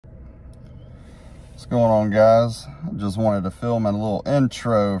What's going on, guys? I just wanted to film a little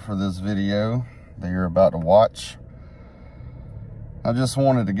intro for this video that you're about to watch. I just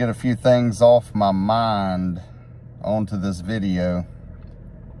wanted to get a few things off my mind onto this video.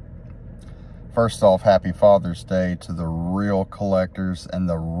 First off, happy Father's Day to the real collectors and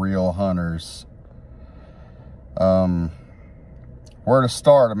the real hunters. Where to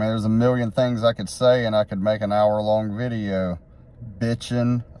start? I mean, there's a million things I could say, and I could make an hour-long video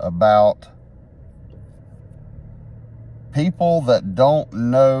bitching about people that don't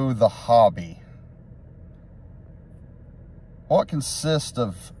know the hobby. What consists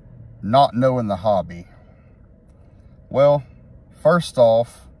of not knowing the hobby? Well, first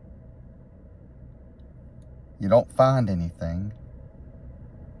off, you don't find anything.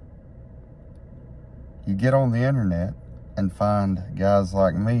 You get on the internet and find guys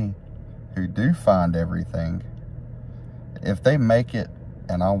like me who do find everything. If they make it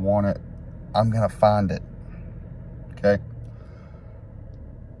and I want it, I'm gonna find it. Okay?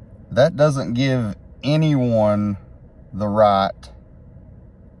 That doesn't give anyone the right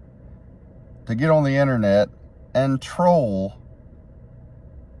to get on the internet and troll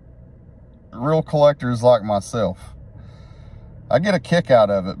real collectors like myself. I get a kick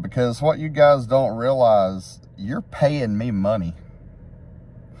out of it because what you guys don't realize, you're paying me money.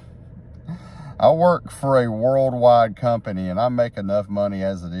 I work for a worldwide company and I make enough money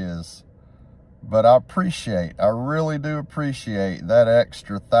as it is. But I really do appreciate that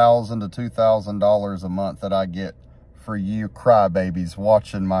extra $1,000 to $2,000 a month that I get for you crybabies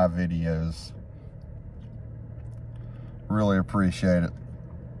watching my videos. Really appreciate it.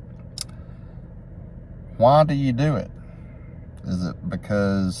 Why do you do it? Is it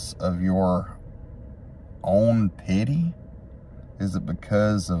because of your own pity? Is it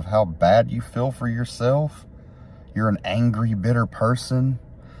because of how bad you feel for yourself? You're an angry, bitter person,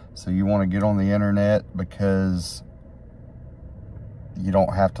 so you want to get on the internet because you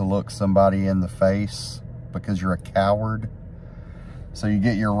don't have to look somebody in the face because you're a coward. So you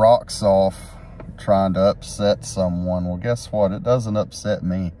get your rocks off trying to upset someone. Well, guess what? It doesn't upset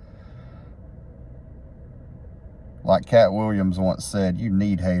me. Like Cat Williams once said, you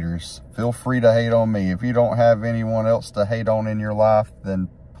need haters. Feel free to hate on me. If you don't have anyone else to hate on in your life, then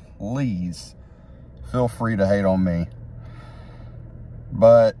please feel free to hate on me.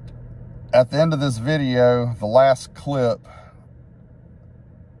 But at the end of this video, the last clip,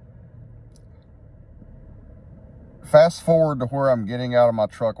 fast forward to where I'm getting out of my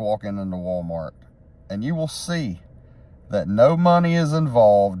truck walking into Walmart, and you will see that no money is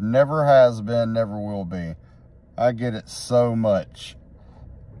involved, never has been, never will be. I get it so much.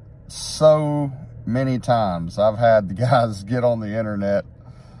 So many times I've had the guys get on the internet,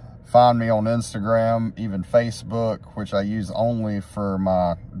 find me on Instagram, even Facebook, which I use only for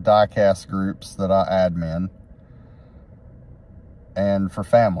my Diecast groups that I admin, and for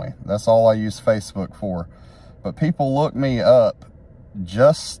family. That's all I use Facebook for. But people look me up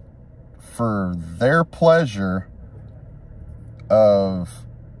just for their pleasure of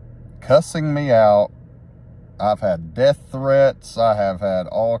cussing me out. I've had death threats. I have had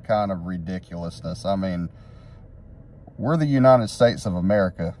all kind of ridiculousness. I mean, we're the United States of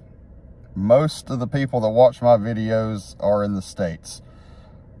America. Most of the people that watch my videos are in the States.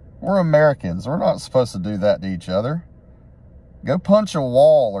 We're Americans. We're not supposed to do that to each other. Go punch a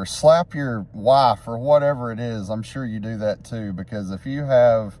wall or slap your wife or whatever it is. I'm sure you do that too, because if you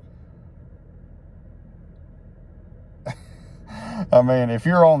have... I mean, if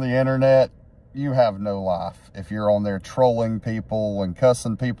you're on the internet, you have no life. If you're on there trolling people and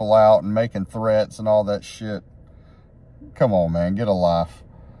cussing people out and making threats and all that shit, come on, man, get a life.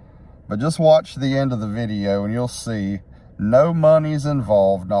 But just watch the end of the video and you'll see no money's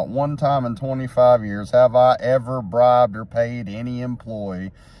involved. Not one time in 25 years have I ever bribed or paid any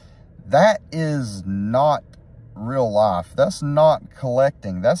employee. That is not real life. That's not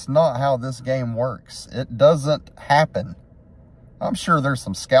collecting. That's not how this game works. It doesn't happen. I'm sure there's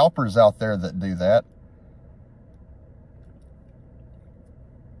some scalpers out there that do that.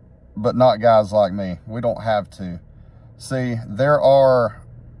 But not guys like me. We don't have to. See, there are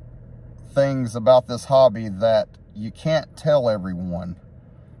things about this hobby that you can't tell everyone,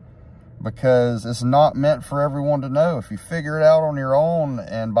 because it's not meant for everyone to know. If you figure it out on your own,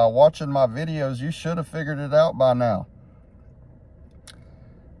 and by watching my videos, you should have figured it out by now.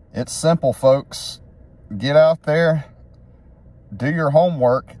 It's simple, folks. Get out there, do your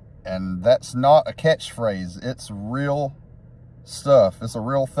homework, and that's not a catchphrase. It's real stuff. It's a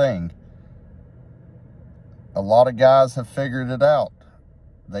real thing. A lot of guys have figured it out.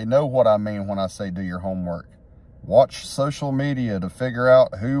 They know what I mean when I say do your homework. Watch social media to figure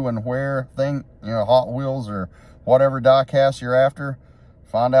out who and where Hot Wheels or whatever diecast you're after.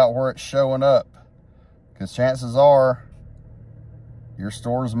 Find out where it's showing up, because chances are your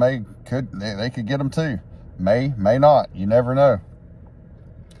stores they could get them too. May not. You never know.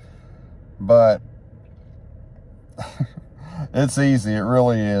 But it's easy. It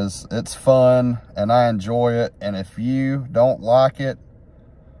really is. It's fun, and I enjoy it. And if you don't like it,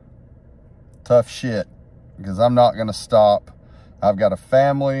 tough shit, because I'm not going to stop. I've got a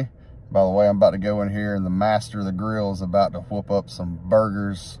family. By the way, I'm about to go in here, and the master of the grill is about to whoop up some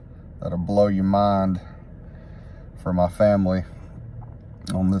burgers that'll blow your mind for my family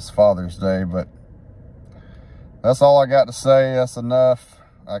on this Father's Day. But that's all I got to say. That's enough.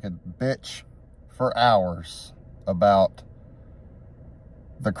 I could bitch for hours about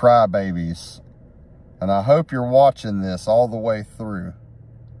the crybabies, and I hope you're watching this all the way through.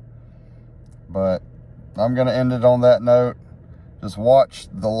 But I'm going to end it on that note. Just watch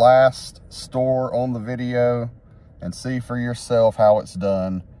the last store on the video and see for yourself how it's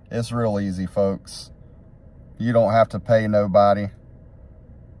done. It's real easy, folks. You don't have to pay nobody.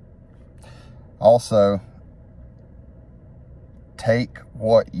 Also, take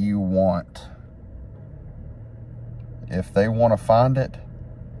what you want. If they want to find it,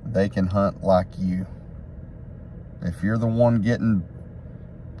 they can hunt like you. If you're the one getting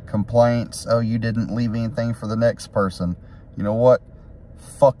complaints, oh, you didn't leave anything for the next person, you know what?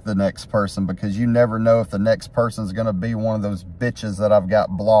 Fuck the next person, because you never know if the next person's going to be one of those bitches that I've got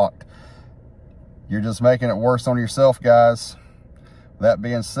blocked. You're just making it worse on yourself, guys. That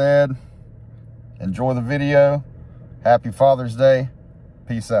being said, enjoy the video. Happy Father's Day.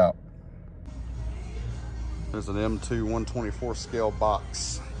 Peace out. There's an M2 124 scale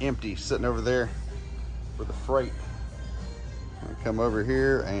box, empty, sitting over there with the freight. I come over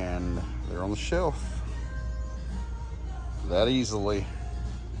here and they're on the shelf. That easily.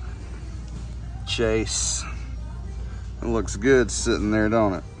 Chase. It looks good sitting there,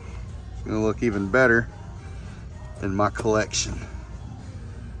 don't it? It's gonna look even better in my collection.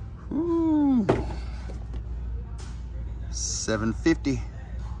 Ooh. $750.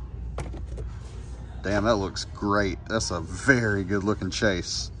 Damn, that looks great. That's a very good looking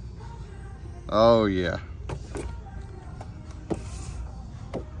Chase. Oh yeah.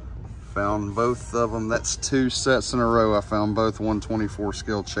 Found both of them. That's 2 sets in a row. I found both 124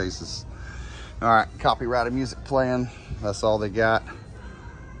 scale Chases. All right, copyrighted music playing. That's all they got.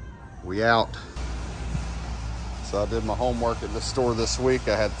 We out. So I did my homework at the store this week.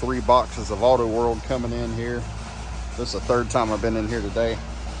 I had 3 boxes of Auto World coming in here. This is the 3rd time I've been in here today.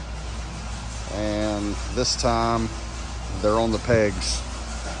 And this time they're on the pegs.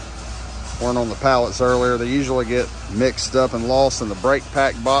 Weren't on the pallets earlier. They usually get mixed up and lost in the brake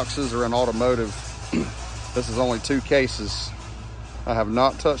pack boxes or in automotive. This is only 2 cases. I have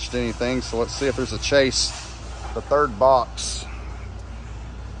not touched anything, so let's see if there's a Chase. The 3rd box.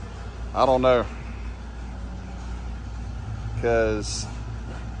 I don't know. Because,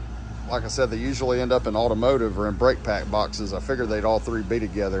 like I said, they usually end up in automotive or in brake pack boxes. I figured they'd all 3 be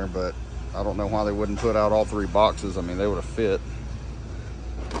together, but I don't know why they wouldn't put out all 3 boxes. I mean, they would have fit.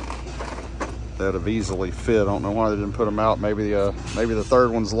 They'd have easily fit. I don't know why they didn't put them out. Maybe the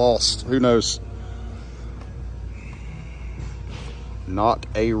 3rd one's lost. Who knows? Not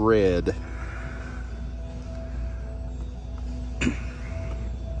a red.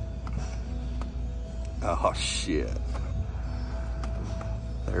 Oh shit.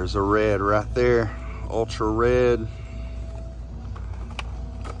 There's a red right there. Ultra red.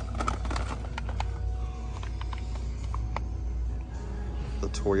 The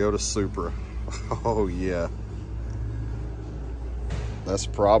Toyota Supra. Oh yeah. That's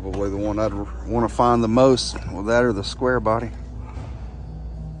probably the one I'd want to find the most. Well, that or the square body.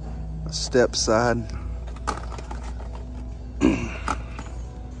 A step side.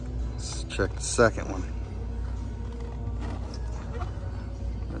 Let's check the second one.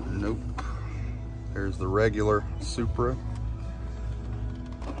 Nope. There's the regular Supra.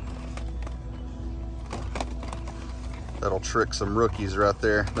 That'll trick some rookies right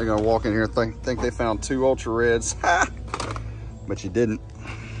there. They're gonna walk in here and think they found 2 ultra reds. Ha! But you didn't.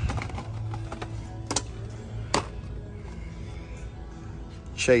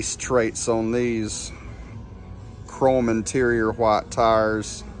 Chase traits on these. Chrome interior, white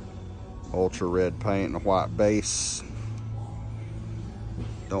tires, ultra red paint and a white base.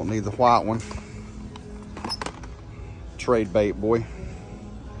 Don't need the white one. Trade bait, boy.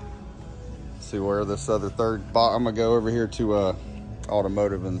 See where this other 3rd box. I'm gonna go over here to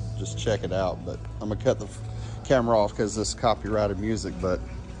automotive and just check it out, but I'm gonna cut the camera off because this is copyrighted music. But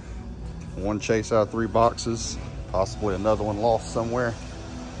one chase out of 3 boxes, possibly another one lost somewhere.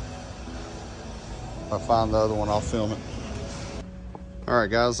 If I find the other one, I'll film it. All right,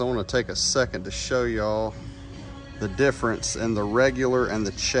 guys, I want to take a second to show y'all the difference in the regular and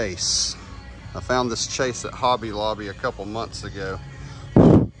the chase. I found this chase at Hobby Lobby a couple months ago.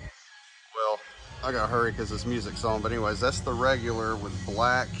 Well, I gotta hurry because this music's on, but anyways, that's the regular with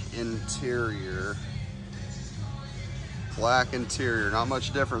black interior. Black interior, not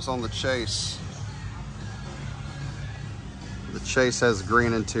much difference on the chase. The chase has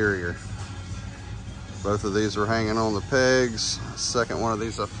green interior. Both of these are hanging on the pegs. Second one of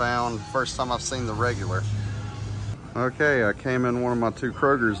these I found. First time I've seen the regular. Okay, I came in one of my 2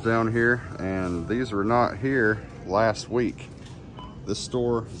 Krogers down here, and these were not here last week. This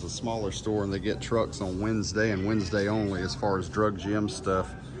store is a smaller store, and they get trucks on Wednesday and Wednesday only as far as drug gym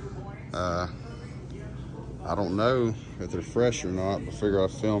stuff. I don't know if they're fresh or not, but figure I'd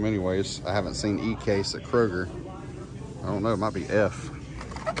film anyways. I haven't seen E-Case at Kroger. I don't know, it might be F.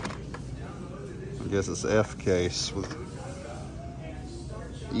 I guess it's F case with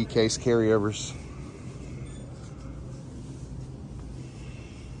E-Case carryovers.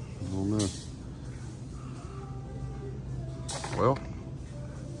 I don't know. Well,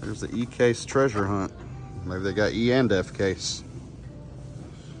 there's the E-Case treasure hunt. Maybe they got E and F case.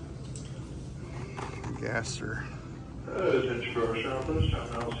 Gasser. And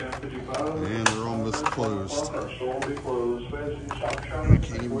they're almost closed. I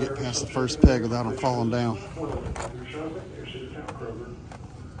can't even get past the first peg without them falling down.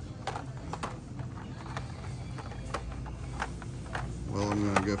 Well,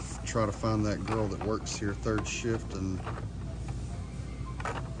 I'm gonna go try to find that girl that works here 3rd shift and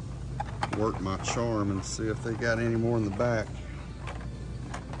work my charm and see if they got any more in the back.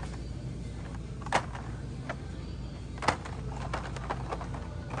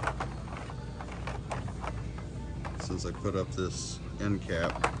 Since I put up this end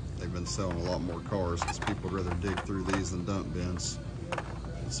cap, they've been selling a lot more cars because people would rather dig through these than dump bins,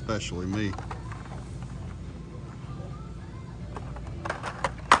 especially me.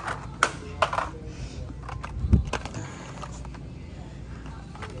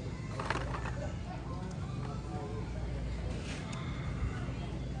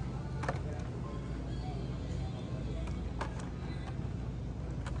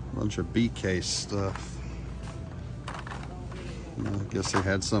 Bunch of B-case stuff. I guess they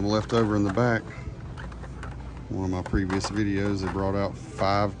had some left over in the back. One of my previous videos, they brought out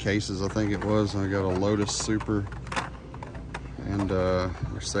 5 cases, I think it was. I got a Lotus Super and a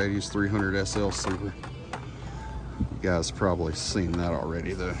Mercedes 300 SL Super. You guys probably seen that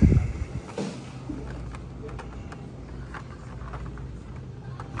already though.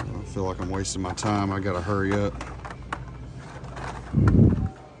 I feel like I'm wasting my time. I gotta hurry up.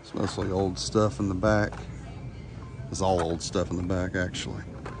 It's mostly old stuff in the back. It's all old stuff in the back, actually.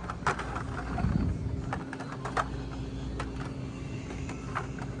 I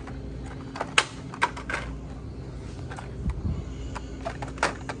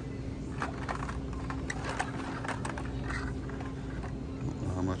don't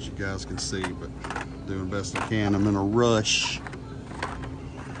know how much you guys can see, but doing the best I can. I'm in a rush.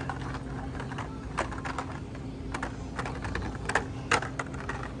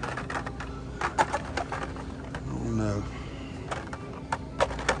 No.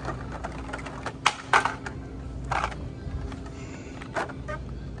 I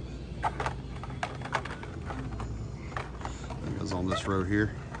think it's on this road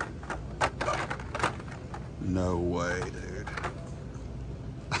here. No way, dude.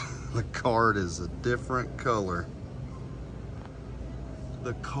 The card is a different color.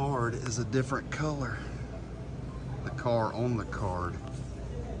 The card is a different color. The car on the card.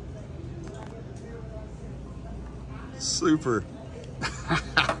 Super.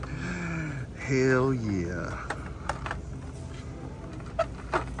 Hell yeah.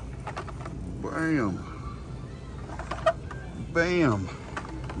 Bam. Bam.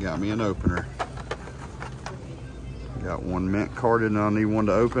 Got me an opener. Got one mint carded and I need one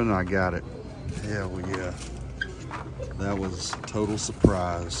to open. I got it. Hell yeah. That was a total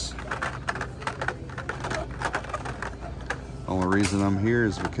surprise. Only reason I'm here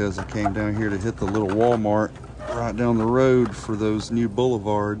is because I came down here to hit the little Walmart right down the road for those new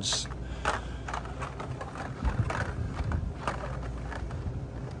boulevards.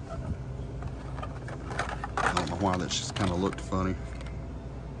 I don't know why that just kind of looked funny.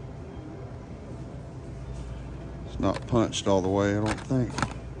 It's not punched all the way, I don't think.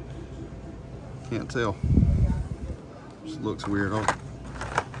 Can't tell. Just looks weird. I'll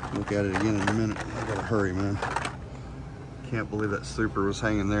look at it again in a minute. I gotta hurry, man. Can't believe that Super was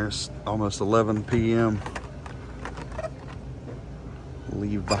hanging there. It's almost 11 p.m.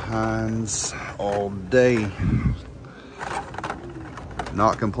 Leave behinds all day.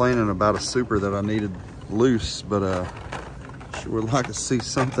 Not complaining about a Super that I needed loose, but sure would like to see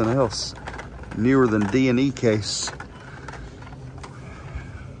something else newer than D&E case.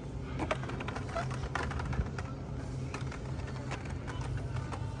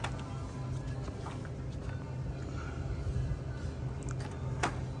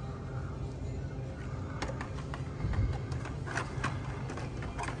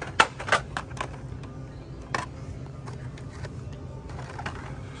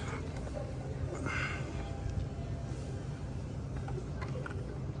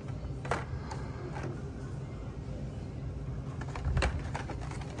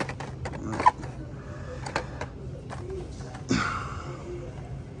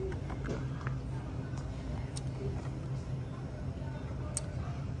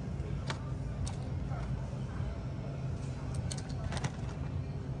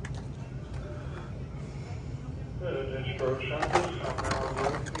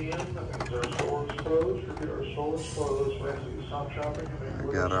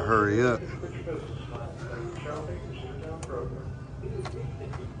 I gotta hurry up.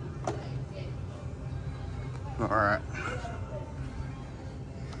 All right.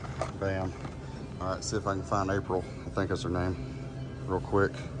 Bam. All right, see if I can find April. I think that's her name. Real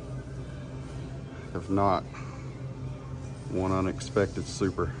quick. If not, one unexpected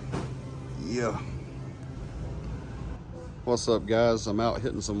Super. Yeah. What's up, guys? I'm out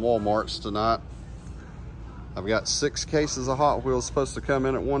hitting some Walmarts tonight. I've got 6 cases of Hot Wheels supposed to come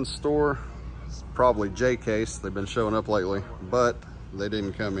in at one store. It's probably J case. They've been showing up lately, but they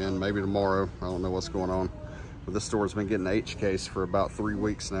didn't come in. Maybe tomorrow. I don't know what's going on. But this store's been getting H case for about 3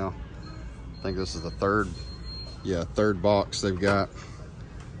 weeks now. I think this is the third box they've got.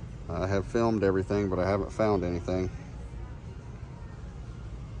 I have filmed everything, but I haven't found anything.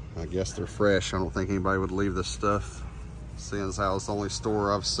 I guess they're fresh. I don't think anybody would leave this stuff, seeing as how it's the only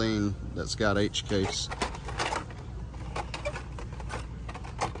store I've seen that's got H case.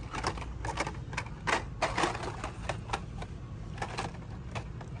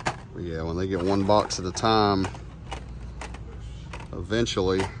 But yeah, when they get one box at a time,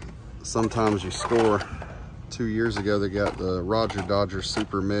 eventually, sometimes you score. 2 years ago, they got the Roger Dodger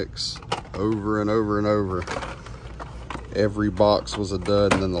Super Mix over and over and over. Every box was a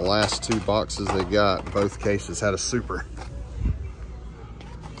dud, and then the last 2 boxes they got, both cases had a Super.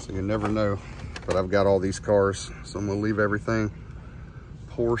 So you never know. But I've got all these cars, so I'm gonna leave everything.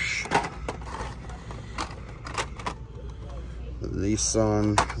 Porsche,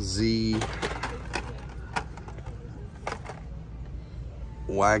 Nissan Z,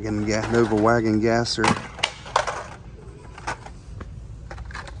 Nova Wagon Gasser,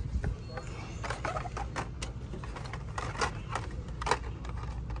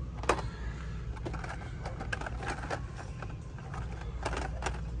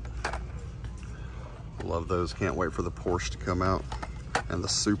 love those. Can't wait for the Porsche to come out and the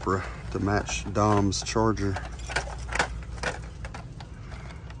Supra to match Dom's Charger.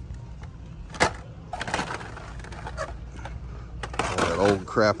 All that old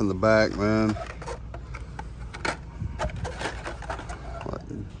crap in the back, man.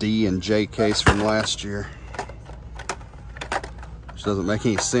 Like D and J case from last year. Which doesn't make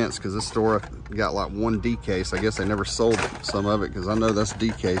any sense because this store got like 1 D case. I guess they never sold some of it because I know that's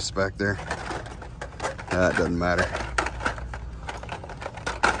D case back there. That doesn't matter.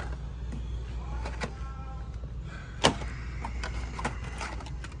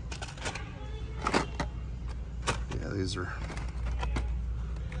 Yeah, these are,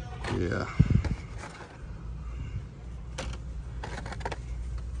 yeah.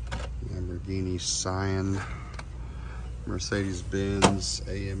 Lamborghini Scion, Mercedes-Benz,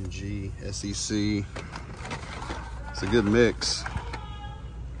 AMG, SEC. It's a good mix.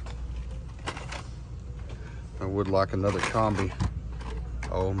 I would like another combi.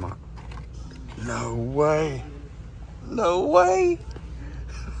 Oh my, no way. No way.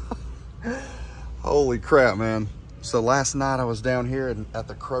 Holy crap, man. So last night I was down here at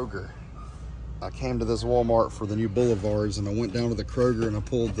the Kroger. I came to this Walmart for the new Boulevards, and I went down to the Kroger and I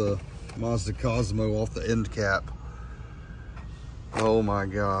pulled the Mazda Cosmo off the end cap. Oh my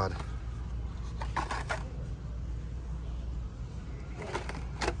God.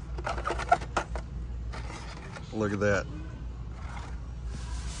 Look at that.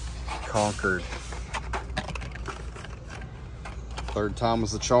 Conquered. Third time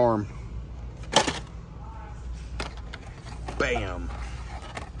was the charm. Bam.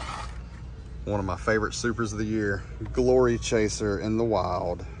 One of my favorite supers of the year, Glory Chaser in the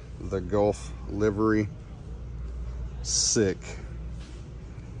wild, the Gulf livery, sick.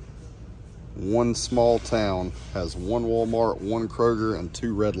 One small town has one Walmart, one Kroger, and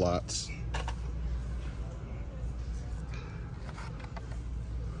 2 Red Lights.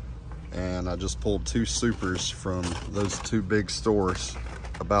 And I just pulled 2 supers from those 2 big stores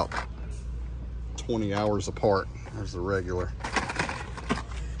about 20 hours apart. There's the regular.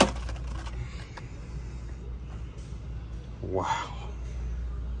 Wow.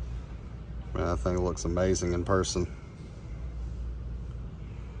 Man, that thing looks amazing in person.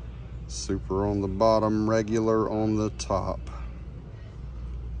 Super on the bottom, regular on the top.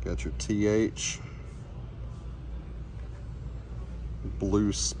 Got your TH.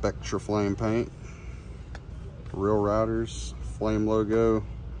 Blue Spectra flame paint. Real Riders, flame logo,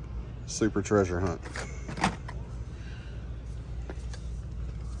 Super Treasure Hunt.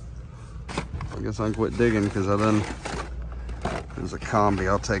 I guess I can quit digging because I done, there's a combi,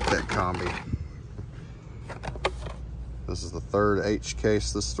 I'll take that combi. This is the 3rd H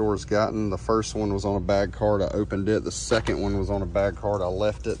case this store's gotten. The first one was on a bag card, I opened it. The second one was on a bag card, I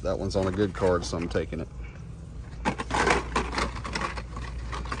left it. That one's on a good card, so I'm taking it.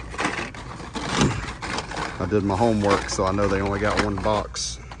 I did my homework, so I know they only got 1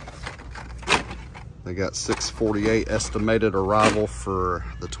 box. They got 6:48 estimated arrival for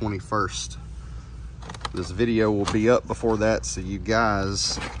the 21st. This video will be up before that, so you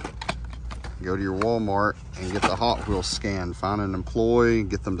guys go to your Walmart and get the Hot Wheels scanned. Find an employee,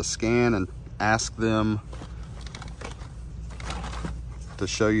 get them to scan, and ask them to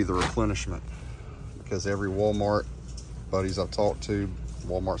show you the replenishment. Because every Walmart, buddies I've talked to,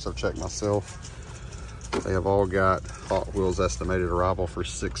 Walmarts I've checked myself, they have all got Hot Wheels estimated arrival for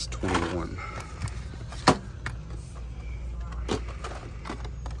 6/21.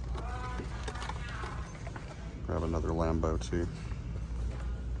 Grab another Lambo too.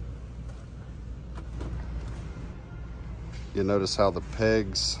 You notice how the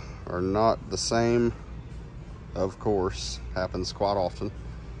pegs are not the same. Of course, happens quite often.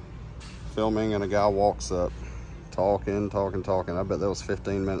 Filming and a guy walks up. Talking. I bet that was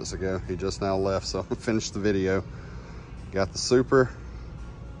 15 minutes ago. He just now left, so I finished the video. Got the super.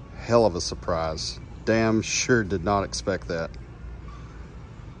 Hell of a surprise. Damn sure did not expect that.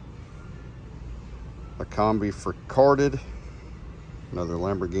 A combi for carded. Another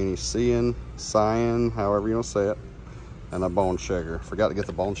Lamborghini Cyan, however you want to say it. And a bone shaker. Forgot to get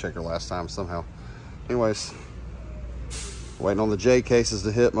the bone shaker last time somehow. Anyways, waiting on the J cases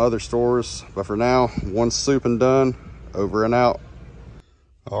to hit my other stores. But for now, 1 soup and done. Over and out.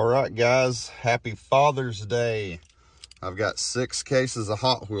 All right, guys. Happy Father's Day. I've got 6 cases of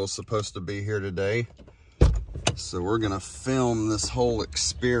Hot Wheels supposed to be here today. So we're going to film this whole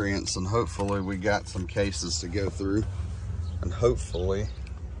experience. And hopefully we got some cases to go through. And hopefully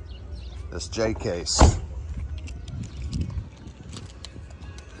this J case.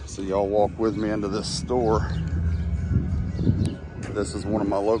 So y'all walk with me into this store. This is one of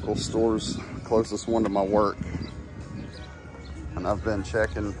my local stores, closest one to my work. And I've been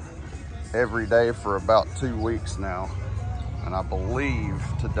checking every day for about 2 weeks now. And I believe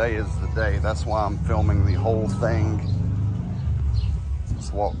today is the day. That's why I'm filming the whole thing.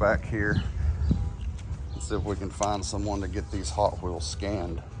 Let's walk back here and see if we can find someone to get these Hot Wheels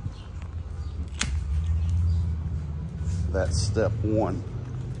scanned. That's step 1.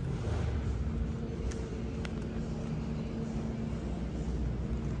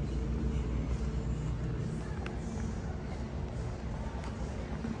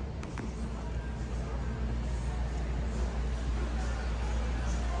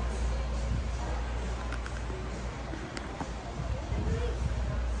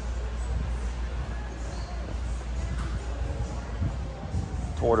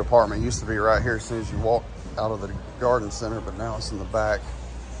 Toy department used to be right here as soon as you walk out of the garden center, but now it's in the back.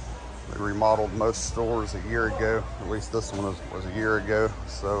 They remodeled most stores a year ago. At least this one was a year ago.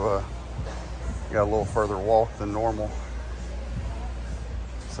 So you got a little further walk than normal.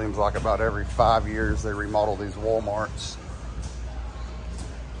 Seems like about every 5 years they remodel these Walmarts.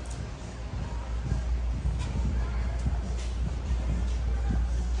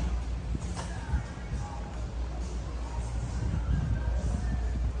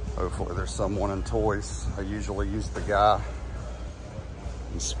 Hopefully there's someone in toys. I usually use the guy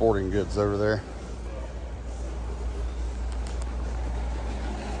in sporting goods over there.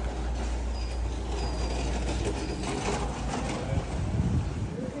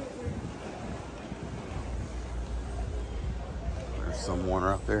 There's someone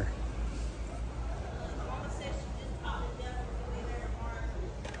right there.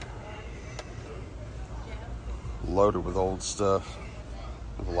 Loaded with old stuff.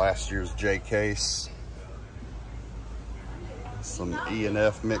 Last year's J-case. Some E and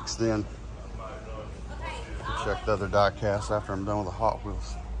F mixed in. Check the other diecast after I'm done with the Hot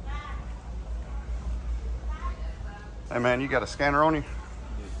Wheels. Hey man, you got a scanner on you?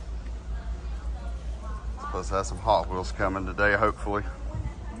 Supposed to have some Hot Wheels coming today, hopefully.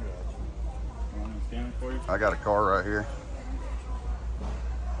 I got a car right here.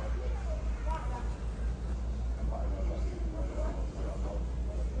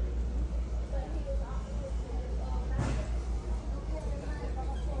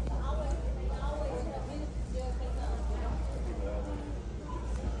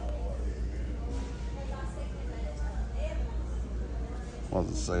 What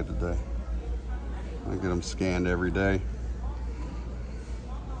does it say today? I get them scanned every day.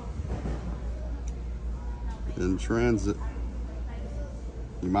 In transit.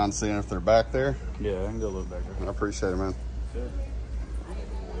 You mind seeing if they're back there? Yeah, I can go look back there. I appreciate it, man. Sure.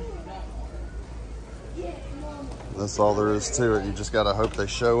 That's all there is to it. You just gotta hope they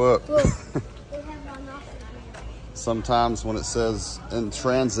show up. Sometimes when it says in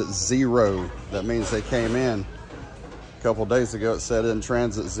transit 0, that means they came in. A couple days ago it said in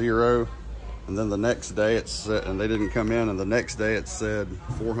transit 0, and then the next day it said, and they didn't come in, and the next day it said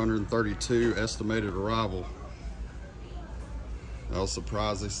 432 estimated arrival. I was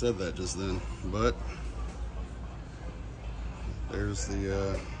surprised they said that just then, but there's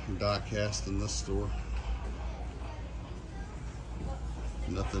the diecast in this store.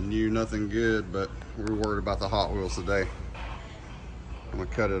 Nothing new, nothing good, but we're worried about the Hot Wheels today. I'm gonna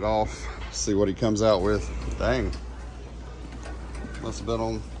cut it off, see what he comes out with. Dang. Must have been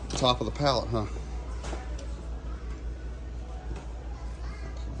on top of the pallet, huh?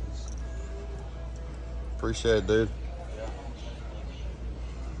 Appreciate it, dude.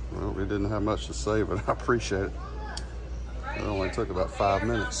 Well, we didn't have much to say, but I appreciate it. It only took about 5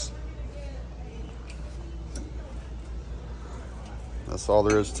 minutes. That's all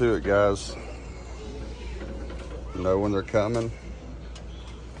there is to it, guys. Know when they're coming.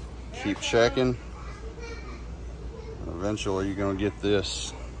 Keep checking. Eventually, you're gonna get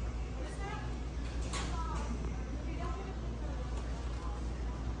this.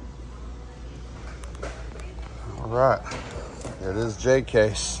 All right, it is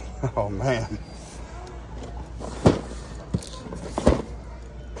J-case. Oh man.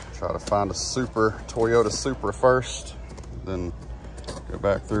 Try to find a Toyota Supra first, then go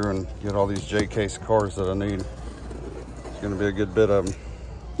back through and get all these J-case cars that I need. It's gonna be a good bit of them,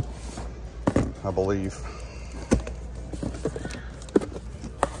 I believe.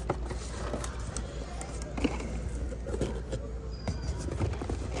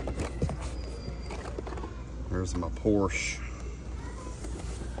 There's my Porsche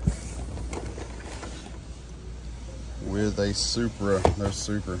with a Supra. There's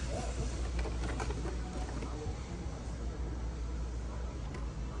Supra.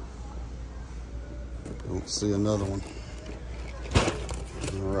 Don't see another one.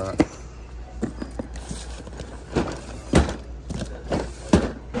 All right.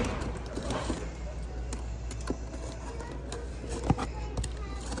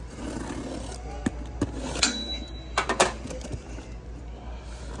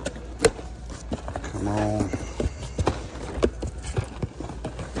 Come on.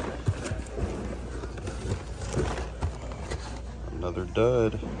 Another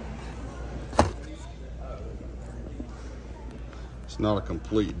dud. It's not a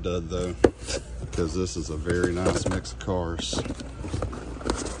complete dud though, because this is a very nice mix of cars,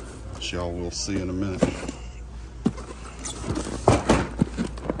 which y'all will see in a minute.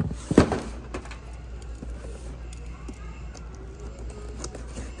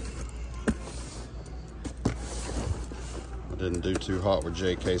 Didn't do too hot with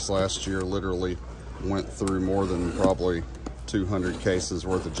J-case last year. Literally went through more than probably 200 cases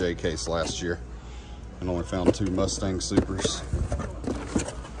worth of J-case last year and only found 2 Mustang Supers.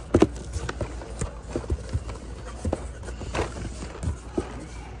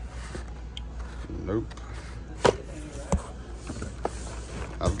 Nope.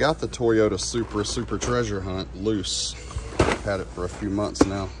 I've got the Toyota Supra Super Treasure Hunt loose. I've had it for a few months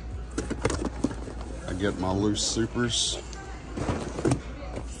now. I get my loose Supers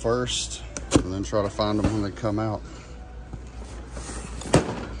first and then try to find them when they come out.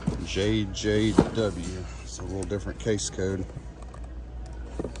 JJW. It's a little different case code.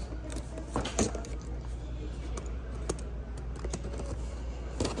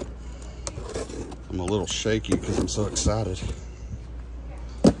 I'm a little shaky because I'm so excited.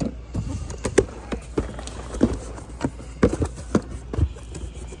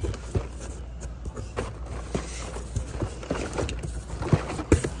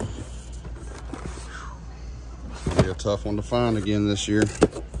 tough one to find again this year.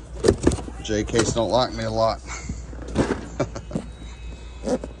 Diecast don't like me a lot.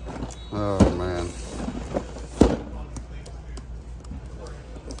 Oh man.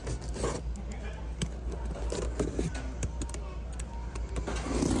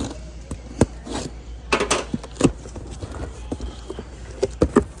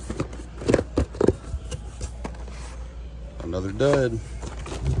 Another dud.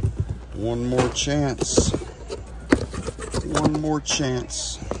 One more chance. One more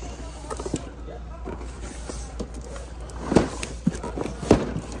chance.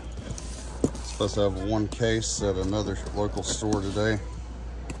 Supposed to have one case at another local store today.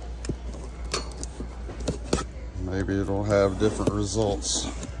 Maybe it'll have different results.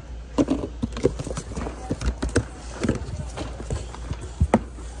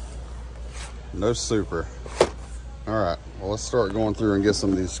 No super. All right, well, let's start going through and get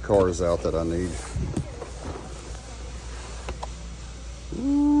some of these cars out that I need.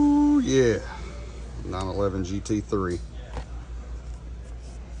 Ooh, yeah. 911 GT3.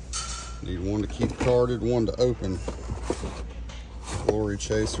 Need one to keep carded, one to open. Glory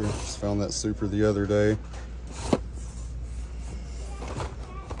Chaser. Just found that super the other day.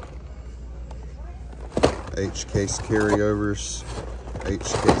 H case carryovers. H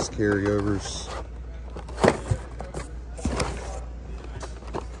case carryovers.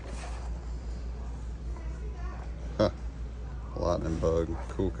 Lightning bug.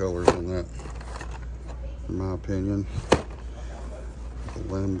 Cool colors on that, in my opinion. The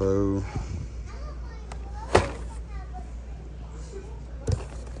Lambo.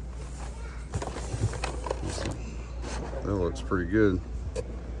 That looks pretty good.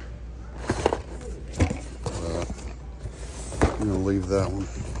 I'm gonna leave that one.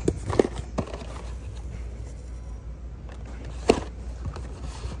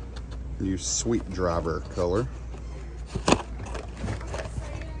 New Sweet Driver color.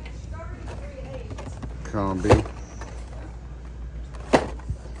 Combi.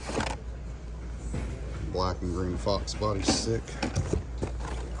 Black and green Fox body stick.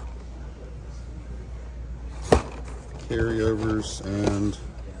 Carryovers and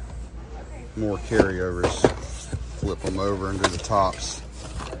more carryovers. Flip them over and do the tops.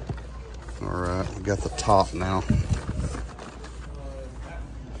 Alright, we got the top now.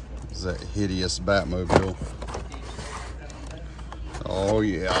 This is that hideous Batmobile. Oh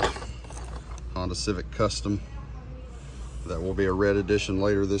yeah. Honda Civic Custom. That will be a red edition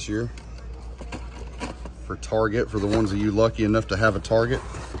later this year. For Target, for the ones of you lucky enough to have a Target.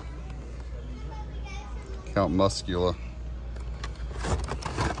 Count Muscula.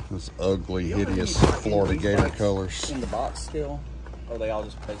 Those ugly, hideous Florida Gator colors. In the box still? Or are they all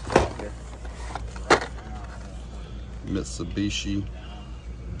just placed out here? Mitsubishi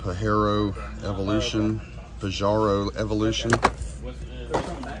Pajero Evolution. Pajero Evolution.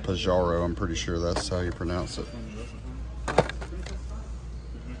 Pajero, I'm pretty sure that's how you pronounce it.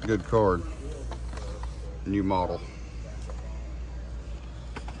 Good card. New model.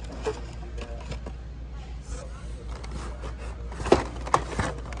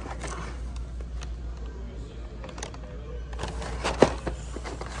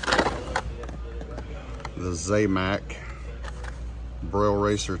 The Zamac Braille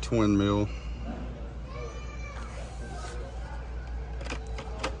Racer Twin Mill.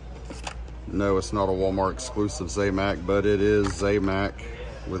 No, it's not a Walmart exclusive Zamac, but it is Zamac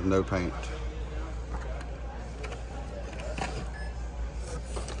with no paint.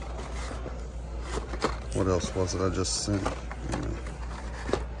 What else was it I just sent?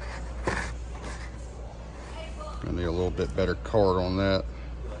 I need a little bit better card on that.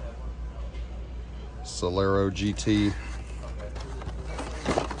 Solero GT.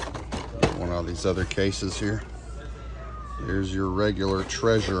 One of these other cases here. Here's your regular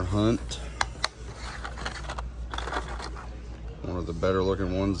treasure hunt. One of the better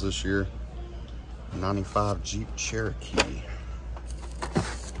looking ones this year. 95 Jeep Cherokee.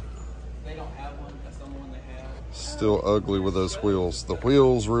 They don't have one. That's the only one they have. Still ugly with those wheels. The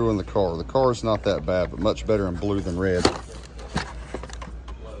wheels ruin the car. The car's not that bad, but much better in blue than red.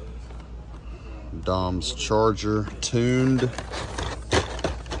 Dom's Charger tuned.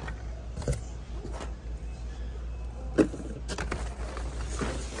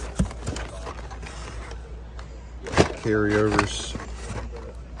 Carryovers.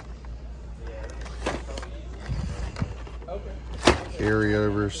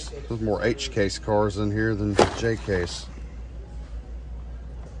 Carryovers. There's more H case cars in here than J case.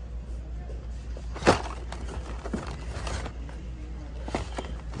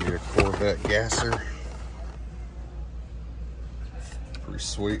 Need a Corvette gasser. Pretty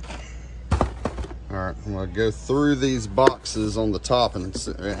sweet. All right, I'm gonna go through these boxes on the top and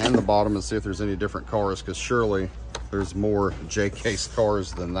the bottom and see if there's any different cars, because surely there's more J-case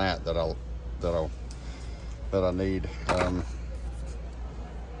cars than that I need.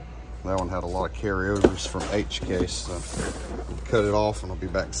 That one had a lot of carryovers from H-case, so I'll cut it off and I'll be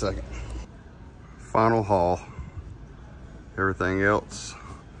back in a second. Final haul. Everything else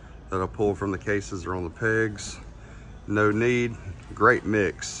that I pulled from the cases are on the pegs. No need, great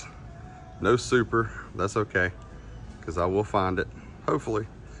mix. No super, that's okay, because I will find it, hopefully.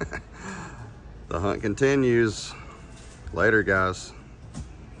 The hunt continues. Later, guys.